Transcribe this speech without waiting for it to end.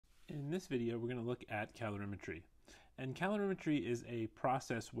In this video, we're going to look at calorimetry. And calorimetry is a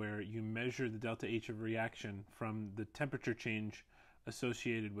process where you measure the delta H of a reaction from the temperature change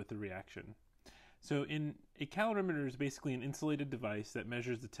associated with the reaction. So a calorimeter is basically an insulated device that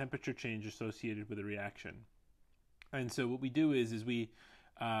measures the temperature change associated with a reaction. And so what we do is we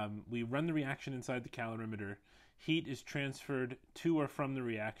run the reaction inside the calorimeter. Heat is transferred to or from the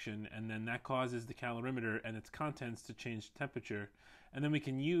reaction, and then that causes the calorimeter and its contents to change temperature. And then we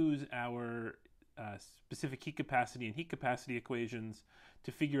can use our specific heat capacity and heat capacity equations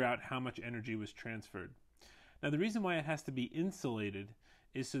to figure out how much energy was transferred. Now, the reason why it has to be insulated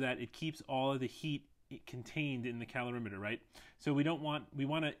is so that it keeps all of the heat contained in the calorimeter, right? So we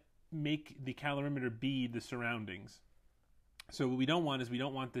want to make the calorimeter be the surroundings. So what we don't want is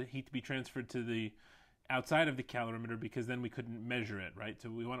the heat to be transferred to the outside of the calorimeter, because then we couldn't measure it, right? So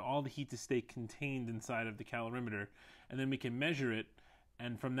we want all the heat to stay contained inside of the calorimeter, and then we can measure it,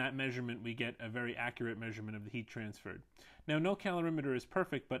 and from that measurement we get a very accurate measurement of the heat transferred. Now, no calorimeter is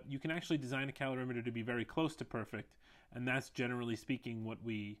perfect, but you can actually design a calorimeter to be very close to perfect, and that's generally speaking what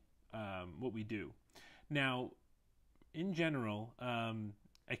we do. Now, in general,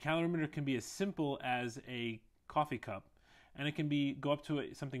 a calorimeter can be as simple as a coffee cup, and it can go up to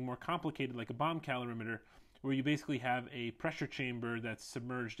something more complicated like a bomb calorimeter, where you basically have a pressure chamber that's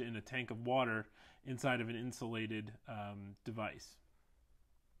submerged in a tank of water inside of an insulated device.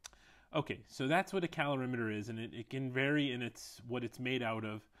 Okay, so that's what a calorimeter is, and it can vary in what it's made out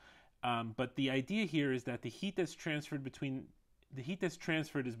of. But the idea here is that the heat that's transferred is between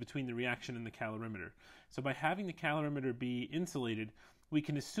the reaction and the calorimeter. So by having the calorimeter be insulated, we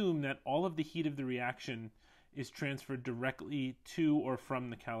can assume that all of the heat of the reaction is transferred directly to or from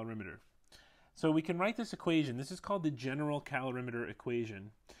the calorimeter. So we can write this equation. This is called the general calorimeter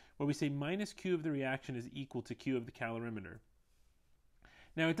equation, where we say minus Q of the reaction is equal to Q of the calorimeter.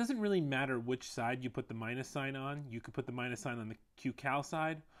 Now, it doesn't really matter which side you put the minus sign on. You could put the minus sign on the Q cal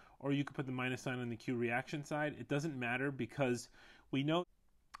side, or you could put the minus sign on the Q reaction side. It doesn't matter, because we know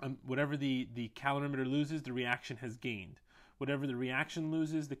whatever the calorimeter loses, the reaction has gained. Whatever the reaction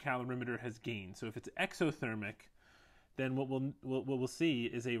loses, the calorimeter has gained. So if it's exothermic, then what we'll see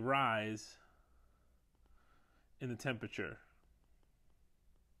is a rise in the temperature.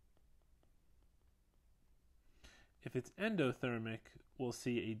 If it's endothermic, we'll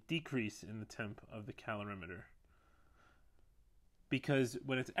see a decrease in the temp of the calorimeter. Because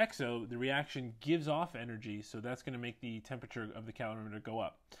when it's exo, the reaction gives off energy, so that's going to make the temperature of the calorimeter go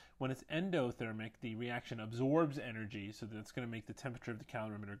up. When it's endothermic, the reaction absorbs energy, so that's going to make the temperature of the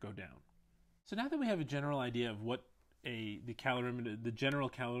calorimeter go down. So now that we have a general idea of what the general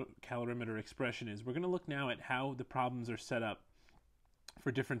calorimeter expression is, we're going to look now at how the problems are set up for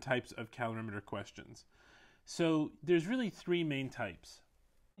different types of calorimeter questions. So there's really three main types.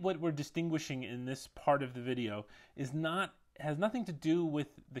 What we're distinguishing in this part of the video has nothing to do with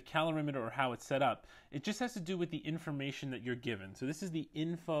the calorimeter or how it's set up. It just has to do with the information that you're given. So this is the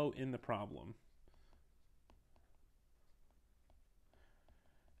info in the problem.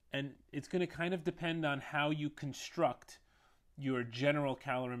 And it's going to kind of depend on how you construct your general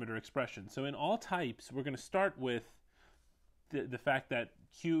calorimeter expression. So in all types, we're going to start with the fact that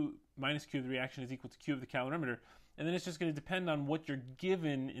Q minus Q of the reaction is equal to Q of the calorimeter, and then it's just going to depend on what you're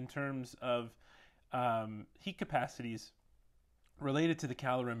given in terms of heat capacities related to the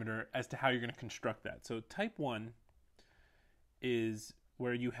calorimeter as to how you're going to construct that. So type 1 is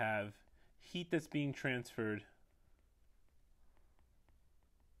where you have heat that's being transferred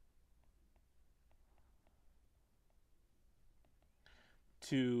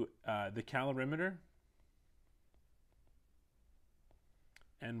to the calorimeter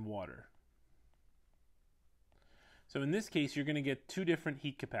and water. So in this case, you're going to get two different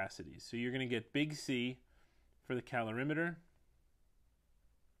heat capacities. So you're going to get big C for the calorimeter,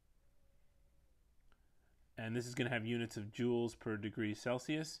 and this is going to have units of joules per degree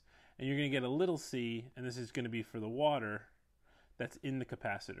Celsius, and you're going to get a little c, and this is going to be for the water that's in the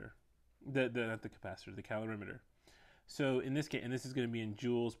capacitor, not the capacitor, the calorimeter. So in this case, and this is going to be in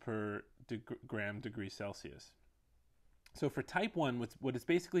joules per gram degree Celsius. So for type 1, what it's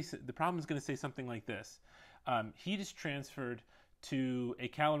basically, the problem is going to say something like this. Heat is transferred to a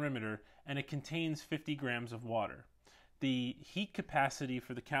calorimeter, and it contains 50 grams of water. The heat capacity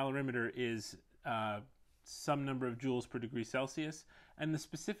for the calorimeter is some number of joules per degree Celsius, and the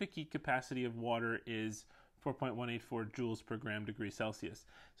specific heat capacity of water is 4.184 joules per gram degree Celsius.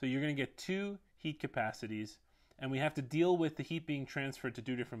 So you're going to get two heat capacities, and we have to deal with the heat being transferred to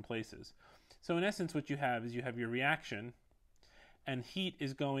two different places. So in essence, what you have is you have your reaction, and heat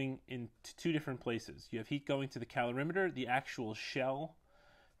is going into two different places. You have heat going to the calorimeter, the actual shell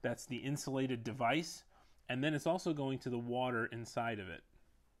That's the insulated device. And then it's also going to the water inside of it.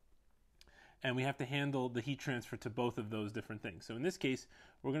 And we have to handle the heat transfer to both of those different things. So in this case,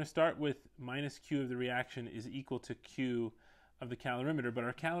 we're going to start with minus Q of the reaction is equal to Q of the calorimeter, but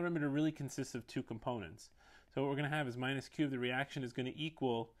our calorimeter really consists of two components. So what we're going to have is minus Q of the reaction is going to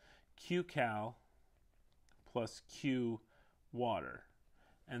equal Q cal plus Q water.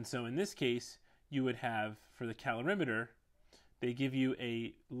 And so in this case, you would have, for the calorimeter, they give you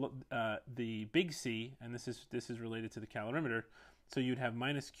the big C, and this is related to the calorimeter. So you'd have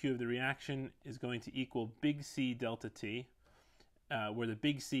minus Q of the reaction is going to equal big C delta T, where the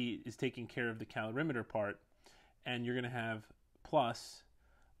big C is taking care of the calorimeter part, and you're going to have plus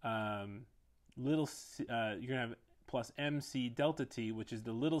little c, you're going to have plus MC delta T, which is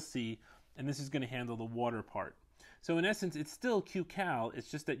the little c, and this is going to handle the water part. So in essence, it's still Q cal,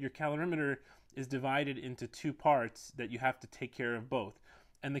 it's just that your calorimeter is divided into two parts that you have to take care of both.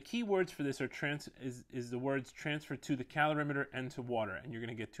 And the key words for this are is the words transfer to the calorimeter and to water, and you're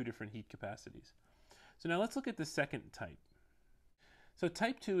going to get two different heat capacities. So now let's look at the second type. So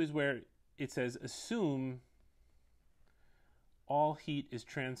type 2 is where it says assume all heat is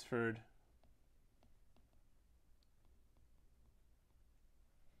transferred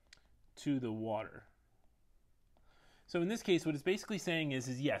to the water. So in this case, what it's basically saying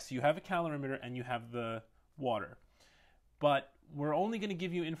is yes, you have a calorimeter and you have the water, but we're only going to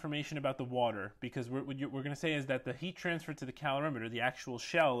give you information about the water because what we're going to say is that the heat transfer to the calorimeter, the actual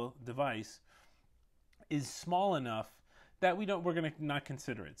shell device, is small enough that we're going to not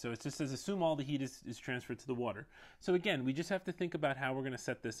consider it. So it just says assume all the heat is transferred to the water. So again, we just have to think about how we're going to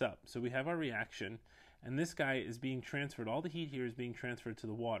set this up. So we have our reaction, and this guy is being transferred, all the heat here is being transferred to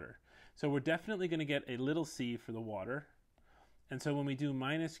the water. So we're definitely going to get a little c for the water. And so when we do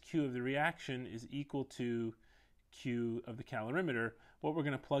minus Q of the reaction is equal to Q of the calorimeter, what we're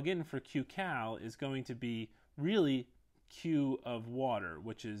going to plug in for Q cal is going to be really Q of water,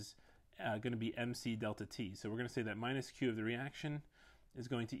 which is going to be MC delta T. So we're going to say that minus Q of the reaction is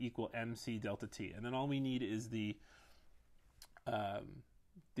going to equal MC delta T. And then all we need is the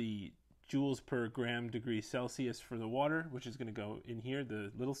joules per gram degree Celsius for the water, which is going to go in here,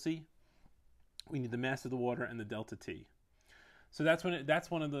 the little c. We need the mass of the water and the delta T. So that's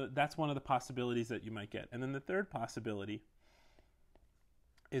one of the possibilities that you might get. And then the third possibility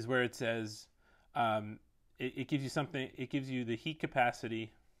is where it says it gives you something. It gives you the heat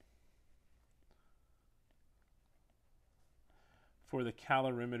capacity for the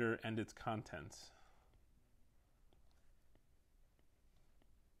calorimeter and its contents.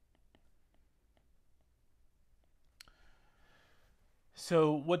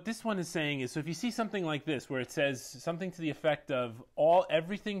 So what this one is saying is, so if you see something like this, where it says something to the effect of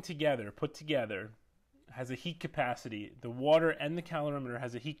everything together, put together, has a heat capacity, the water and the calorimeter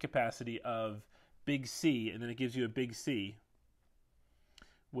has a heat capacity of big C, and then it gives you a big C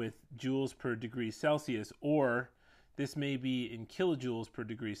with joules per degree Celsius, or this may be in kilojoules per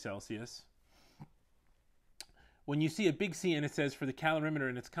degree Celsius. When you see a big C and it says for the calorimeter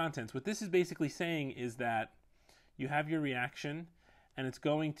and its contents, what this is basically saying is that you have your reaction, and it's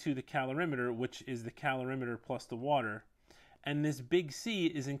going to the calorimeter, which is the calorimeter plus the water, and this big C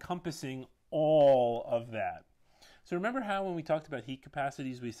is encompassing all of that. So remember how when we talked about heat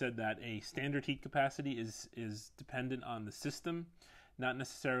capacities, we said that a standard heat capacity is dependent on the system, not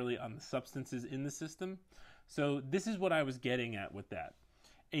necessarily on the substances in the system? So this is what I was getting at with that.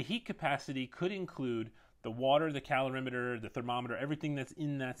 A heat capacity could include the water, the calorimeter, the thermometer, everything that's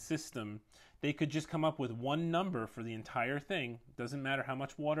in that system. They could just come up with one number for the entire thing. Doesn't matter how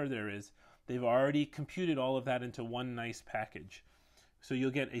much water there is. They've already computed all of that into one nice package. So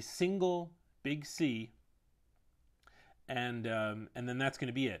you'll get a single big C, and then that's going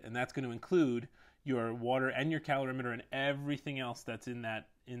to be it. And that's going to include your water and your calorimeter and everything else that's in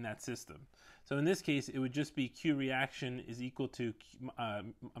that system. So in this case, it would just be Q reaction is equal to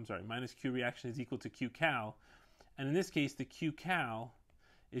minus Q reaction is equal to Q cal, and in this case, the Q cal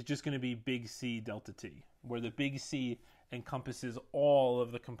is just going to be big C delta T, where the big C encompasses all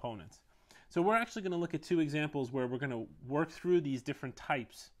of the components. So we're actually going to look at two examples where we're going to work through these different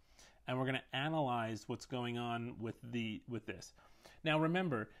types, and we're going to analyze what's going on with this. Now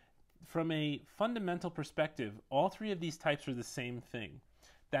remember, from a fundamental perspective, all three of these types are the same thing.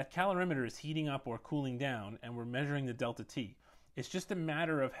 That calorimeter is heating up or cooling down, and we're measuring the delta T. It's just a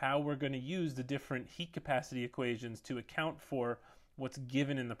matter of how we're going to use the different heat capacity equations to account for what's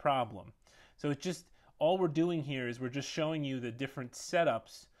given in the problem. So it's just, all we're doing here is we're just showing you the different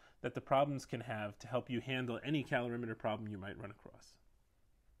setups that the problems can have to help you handle any calorimeter problem you might run across.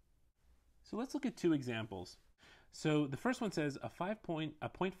 So let's look at two examples. So the first one says a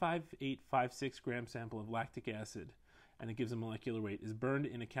 0.5856 gram sample of lactic acid, and it gives a molecular weight, is burned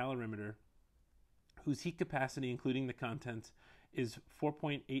in a calorimeter whose heat capacity, including the contents, is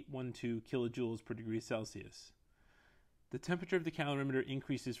 4.812 kilojoules per degree Celsius. The temperature of the calorimeter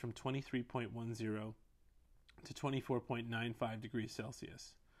increases from 23.10 to 24.95 degrees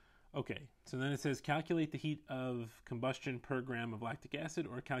Celsius. Okay, so then it says calculate the heat of combustion per gram of lactic acid,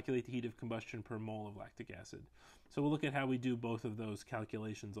 or calculate the heat of combustion per mole of lactic acid. So we'll look at how we do both of those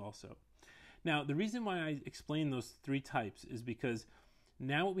calculations also. Now, the reason why I explain those three types is because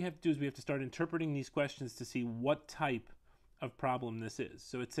now what we have to do is we have to start interpreting these questions to see what type of problem this is.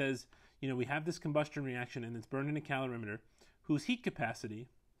 So it says, we have this combustion reaction and it's burned in a calorimeter whose heat capacity,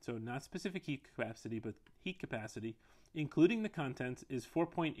 so not specific heat capacity, but heat capacity, including the contents, is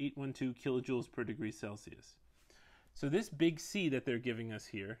 4.812 kilojoules per degree Celsius. So this big C that they're giving us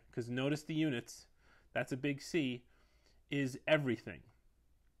here, because notice the units, that's a big C, is everything.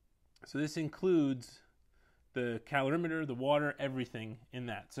 So this includes the calorimeter, the water, everything in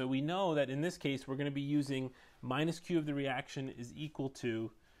that. So we know that in this case we're going to be using minus Q of the reaction is equal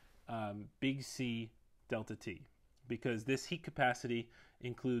to big C delta T, because this heat capacity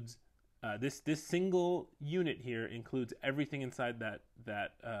includes this single unit here includes everything inside that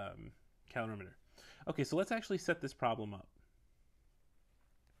calorimeter. Okay, so let's actually set this problem up.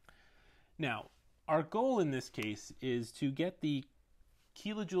 Now, our goal in this case is to get the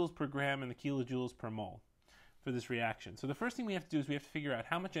kilojoules per gram and the kilojoules per mole for this reaction. So the first thing we have to do is we have to figure out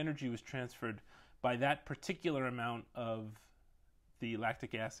how much energy was transferred by that particular amount of the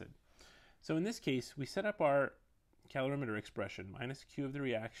lactic acid. So in this case, we set up our calorimeter expression. Minus Q of the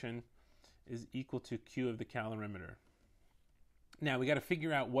reaction is equal to Q of the calorimeter. Now we got to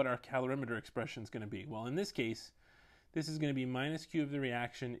figure out what our calorimeter expression is going to be. Well, in this case, this is going to be minus Q of the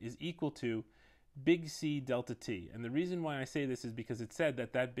reaction is equal to big C delta T. And the reason why I say this is because it said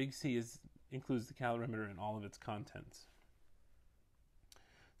that big C includes the calorimeter and all of its contents.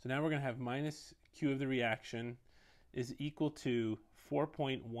 So now we're going to have minus Q of the reaction is equal to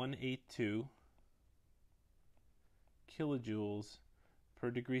 4.182 kilojoules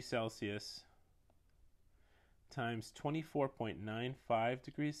per degree Celsius times 24.95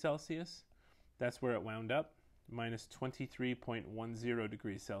 degrees Celsius. That's where it wound up, minus 23.10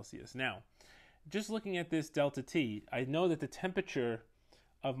 degrees Celsius. Now, just looking at this delta T, I know that the temperature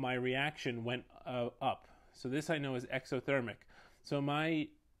of my reaction went up. So this I know is exothermic. So my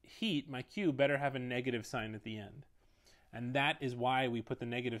heat, my Q, better have a negative sign at the end. And that is why we put the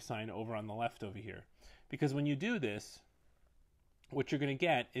negative sign over on the left over here. Because when you do this, what you're going to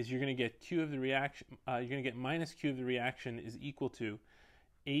get is you're going to get Q of the reaction, you're going to get minus Q of the reaction is equal to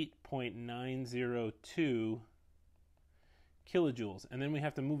 8.902 kilojoules. And then we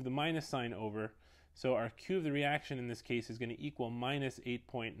have to move the minus sign over. So our Q of the reaction in this case is going to equal minus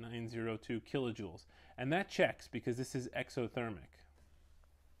 8.902 kilojoules. And that checks because this is exothermic,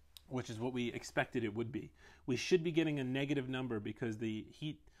 which is what we expected it would be. We should be getting a negative number because the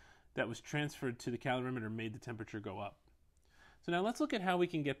heat that was transferred to the calorimeter made the temperature go up. So now let's look at how we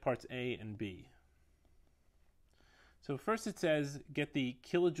can get parts A and B. So first it says get the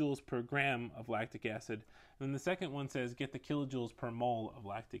kilojoules per gram of lactic acid, and then the second one says get the kilojoules per mole of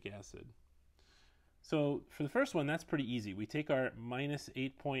lactic acid. So for the first one, that's pretty easy. We take our minus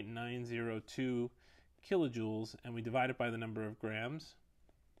 8.902 kilojoules and we divide it by the number of grams.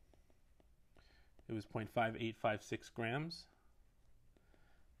 It was 0.5856 grams.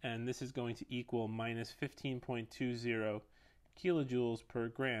 And this is going to equal minus 15.20 kilojoules per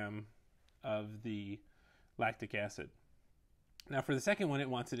gram of the lactic acid. Now for the second one, it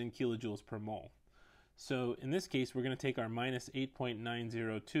wants it in kilojoules per mole. So in this case, we're going to take our minus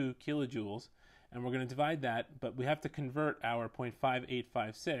 8.902 kilojoules and we're going to divide that, but we have to convert our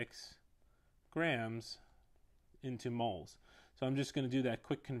 0.5856 grams into moles. So I'm just going to do that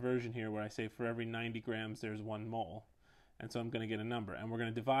quick conversion here where I say for every 90 grams there's 1 mole. And so I'm going to get a number. And we're going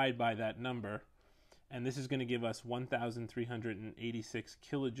to divide by that number. And this is going to give us 1,386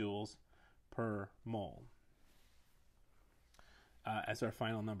 kilojoules per mole as our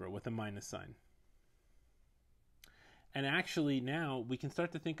final number with a minus sign. And actually now we can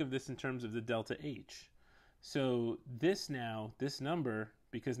start to think of this in terms of the delta H. So this number,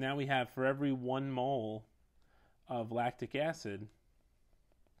 because now we have for every 1 mole of lactic acid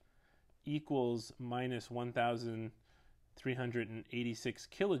equals minus 1,386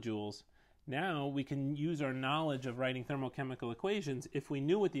 kilojoules. Now we can use our knowledge of writing thermochemical equations. If we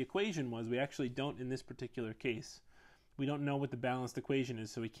knew what the equation was, we actually don't in this particular case. We don't know what the balanced equation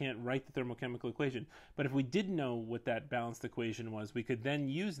is, so we can't write the thermochemical equation. But if we did know what that balanced equation was, we could then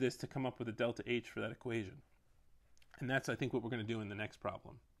use this to come up with a delta H for that equation. And that's, I think, what we're going to do in the next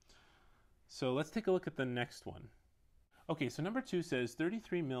problem. So let's take a look at the next one. Okay, so number 2 says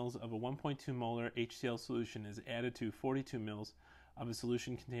 33 mils of a 1.2 molar HCl solution is added to 42 mils of a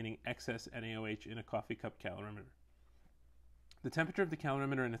solution containing excess NaOH in a coffee cup calorimeter. The temperature of the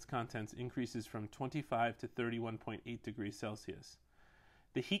calorimeter and its contents increases from 25 to 31.8 degrees Celsius.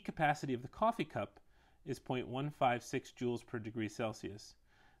 The heat capacity of the coffee cup is 0.156 joules per degree Celsius.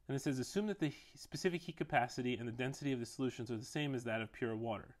 And it says assume that the specific heat capacity and the density of the solutions are the same as that of pure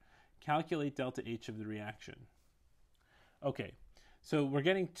water. Calculate delta H of the reaction. Okay, so we're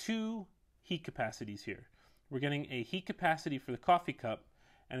getting two heat capacities here. We're getting a heat capacity for the coffee cup,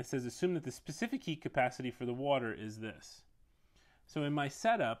 and it says assume that the specific heat capacity for the water is this. So in my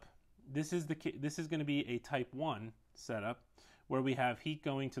setup, this is going to be a type 1 setup where we have heat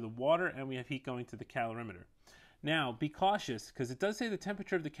going to the water and we have heat going to the calorimeter. Now, be cautious because it does say the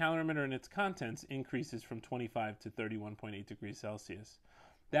temperature of the calorimeter and its contents increases from 25 to 31.8 degrees Celsius.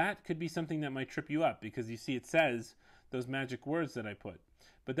 That could be something that might trip you up because you see it says those magic words that I put.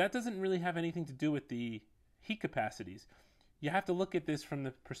 But that doesn't really have anything to do with the heat capacities. You have to look at this from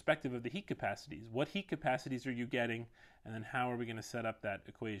the perspective of the heat capacities. What heat capacities are you getting, and then how are we going to set up that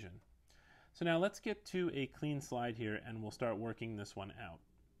equation? So now let's get to a clean slide here and we'll start working this one out.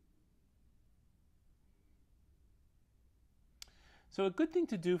 So a good thing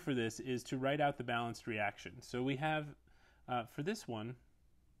to do for this is to write out the balanced reaction. So we have, for this one,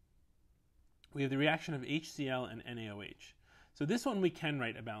 we have the reaction of HCl and NaOH. So this one we can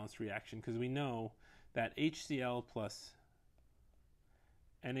write a balanced reaction because we know that HCl plus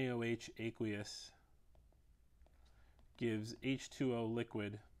NaOH aqueous gives H2O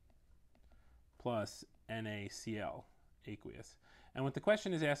liquid plus NaCl aqueous. And what the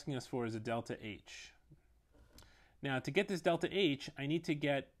question is asking us for is a delta H. Now to get this delta H, I need to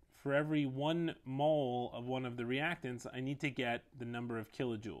get, for every 1 mole of one of the reactants, I need to get the number of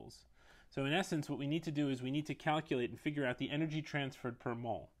kilojoules. So in essence, what we need to do is we need to calculate and figure out the energy transferred per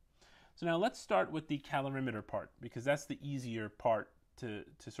mole. So now let's start with the calorimeter part because that's the easier part to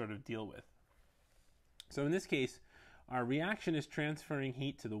sort of deal with. So in this case, our reaction is transferring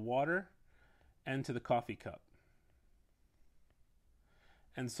heat to the water and to the coffee cup.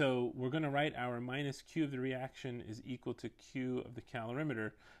 And so we're going to write our minus Q of the reaction is equal to Q of the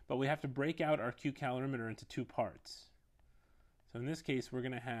calorimeter, but we have to break out our Q calorimeter into two parts. So in this case, we're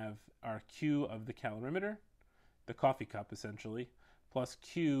going to have our Q of the calorimeter, the coffee cup essentially, plus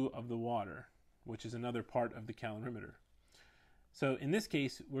Q of the water, which is another part of the calorimeter. So in this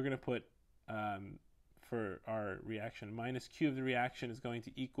case, we're going to put, for our reaction, minus Q of the reaction is going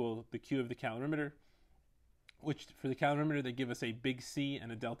to equal the Q of the calorimeter, which for the calorimeter, they give us a big C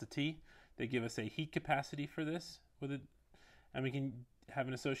and a delta T. They give us a heat capacity for this, and we can have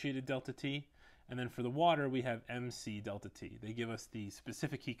an associated delta T. And then for the water, we have MC delta T. They give us the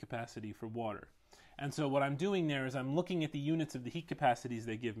specific heat capacity for water. And so what I'm doing there is I'm looking at the units of the heat capacities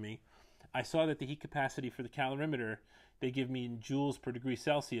they give me. I saw that the heat capacity for the calorimeter, they give me in joules per degree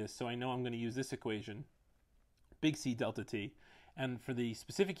Celsius, so I know I'm going to use this equation, big C delta T. And for the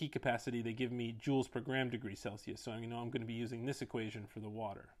specific heat capacity, they give me joules per gram degree Celsius, so I know I'm going to be using this equation for the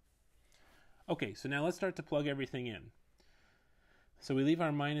water. Okay, so now let's start to plug everything in. So we leave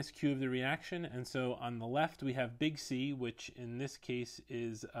our minus Q of the reaction, and so on the left we have big C, which in this case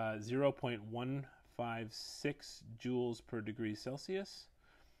is 0.156 joules per degree Celsius.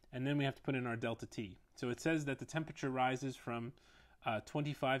 And then we have to put in our delta T. So it says that the temperature rises from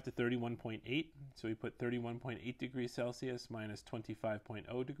 25 to 31.8. So we put 31.8 degrees Celsius minus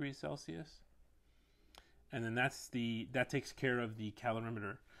 25.0 degrees Celsius. And then that takes care of the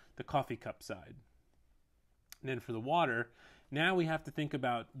calorimeter, the coffee cup side. And then for the water, now we have to think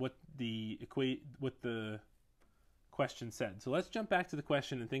about what the question said. So let's jump back to the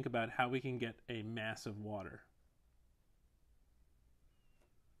question and think about how we can get a mass of water.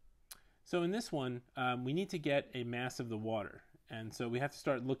 So in this one, we need to get a mass of the water. And so we have to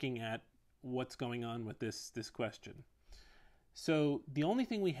start looking at what's going on with this question. So the only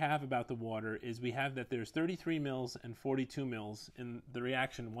thing we have about the water is we have that there's 33 mils and 42 mils in the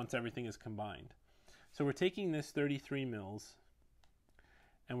reaction once everything is combined. So we're taking this 33 mils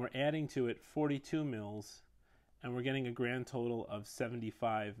and we're adding to it 42 mils and we're getting a grand total of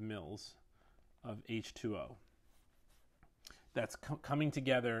 75 mils of H2O. That's coming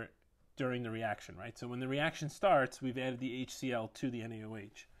together during the reaction, right? So when the reaction starts, we've added the HCl to the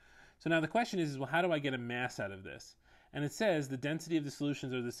NaOH. So now the question is, well, how do I get a mass out of this? And it says the density of the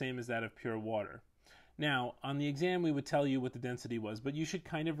solutions are the same as that of pure water. Now, on the exam, we would tell you what the density was, but you should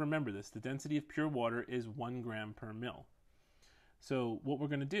kind of remember this. The density of pure water is 1 gram per mil. So what we're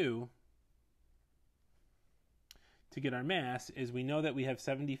going to do to get our mass is we know that we have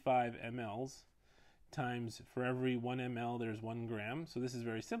 75 mLs times for every 1 ml there's 1 gram. So this is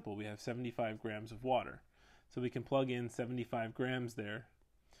very simple. We have 75 grams of water. So we can plug in 75 grams there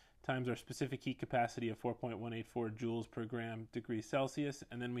times our specific heat capacity of 4.184 joules per gram degree Celsius,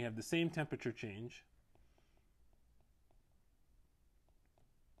 and then we have the same temperature change.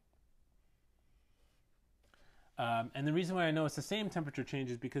 And the reason why I know it's the same temperature change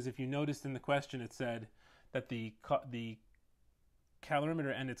is because if you noticed in the question it said that the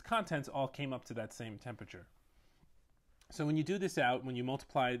calorimeter and its contents all came up to that same temperature. So when you do this out, when you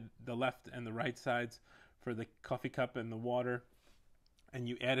multiply the left and the right sides for the coffee cup and the water, and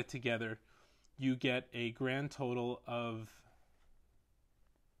you add it together, you get a grand total of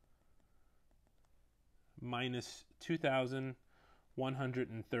minus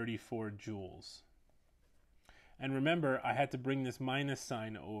 2,134 joules. And remember, I had to bring this minus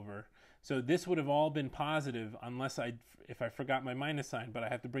sign over. So this would have all been positive unless if I forgot my minus sign, but I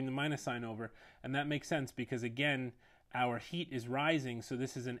have to bring the minus sign over. And that makes sense because, again, our heat is rising, so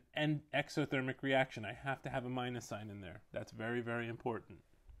this is an exothermic reaction. I have to have a minus sign in there. That's very, very important.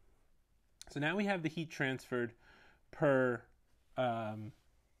 So now we have the heat transferred per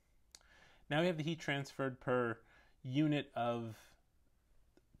unit of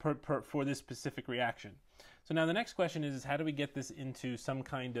for this specific reaction. So now the next question is how do we get this into some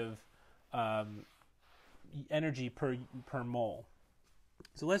kind of energy per mole?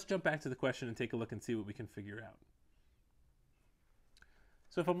 So let's jump back to the question and take a look and see what we can figure out.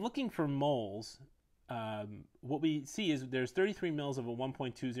 So if I'm looking for moles, what we see is there's 33 mils of a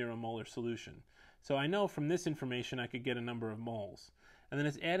 1.20 molar solution. So I know from this information I could get a number of moles. And then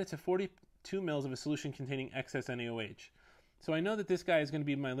it's added to 42 mils of a solution containing excess NaOH. So I know that this guy is going to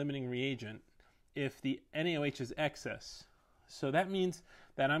be my limiting reagent if the NaOH is excess. So that means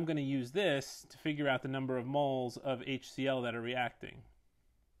that I'm going to use this to figure out the number of moles of HCl that are reacting.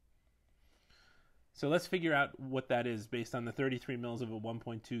 So let's figure out what that is based on the 33 mils of a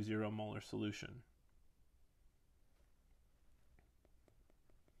 1.20 molar solution.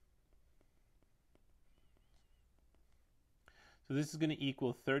 So this is going to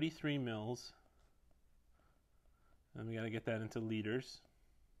equal 33 mils, and we got to get that into liters.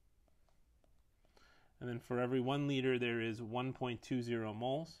 And then for every 1 liter there is 1.20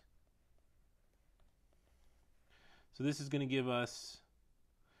 moles. So this is going to give us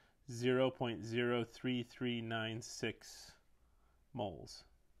 0.03396 moles.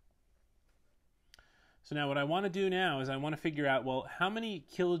 So now what I want to do now is I want to figure out, well, how many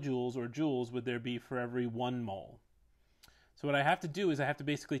kilojoules or joules would there be for every 1 mole? So what I have to do is I have to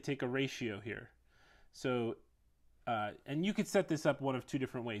basically take a ratio here. So, and you could set this up one of two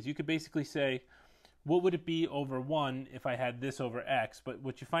different ways. You could basically say, what would it be over 1 if I had this over x? But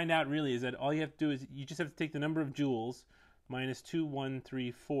what you find out really is that all you have to do is you just have to take the number of joules, minus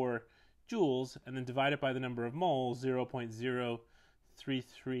 2134 joules, and then divide it by the number of moles,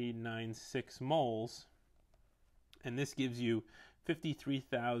 0.03396 moles. And this gives you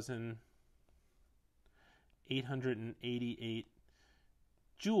 53,888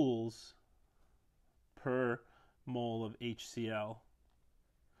 joules per mole of HCl.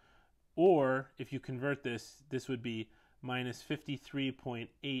 Or if you convert this, this would be minus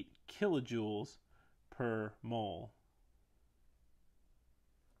 53.8 kilojoules per mole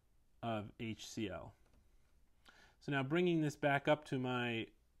of HCl. So now bringing this back up to my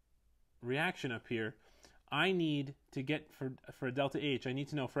reaction up here, I need to get, for delta H, I need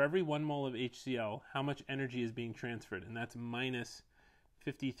to know for every 1 mole of HCl how much energy is being transferred, and that's minus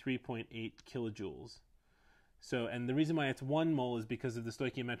 53.8 kilojoules. So, and the reason why it's 1 mole is because of the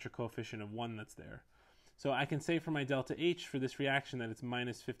stoichiometric coefficient of 1 that's there. So I can say for my delta H for this reaction that it's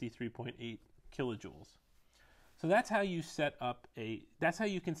minus 53.8 kilojoules. So that's how you set up that's how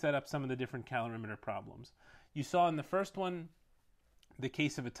you can set up some of the different calorimeter problems. You saw in the first one the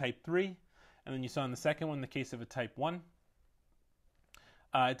case of a type 3, and then you saw in the second one the case of a type 1.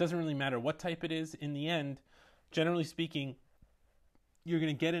 It doesn't really matter what type it is. In the end, generally speaking, you're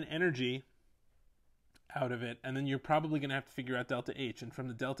going to get an energy out of it, and then you're probably going to have to figure out delta H. And from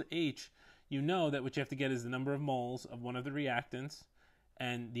the delta H, you know that what you have to get is the number of moles of one of the reactants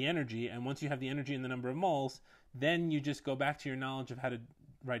and the energy. And once you have the energy and the number of moles, then you just go back to your knowledge of how to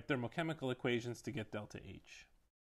write thermochemical equations to get delta H.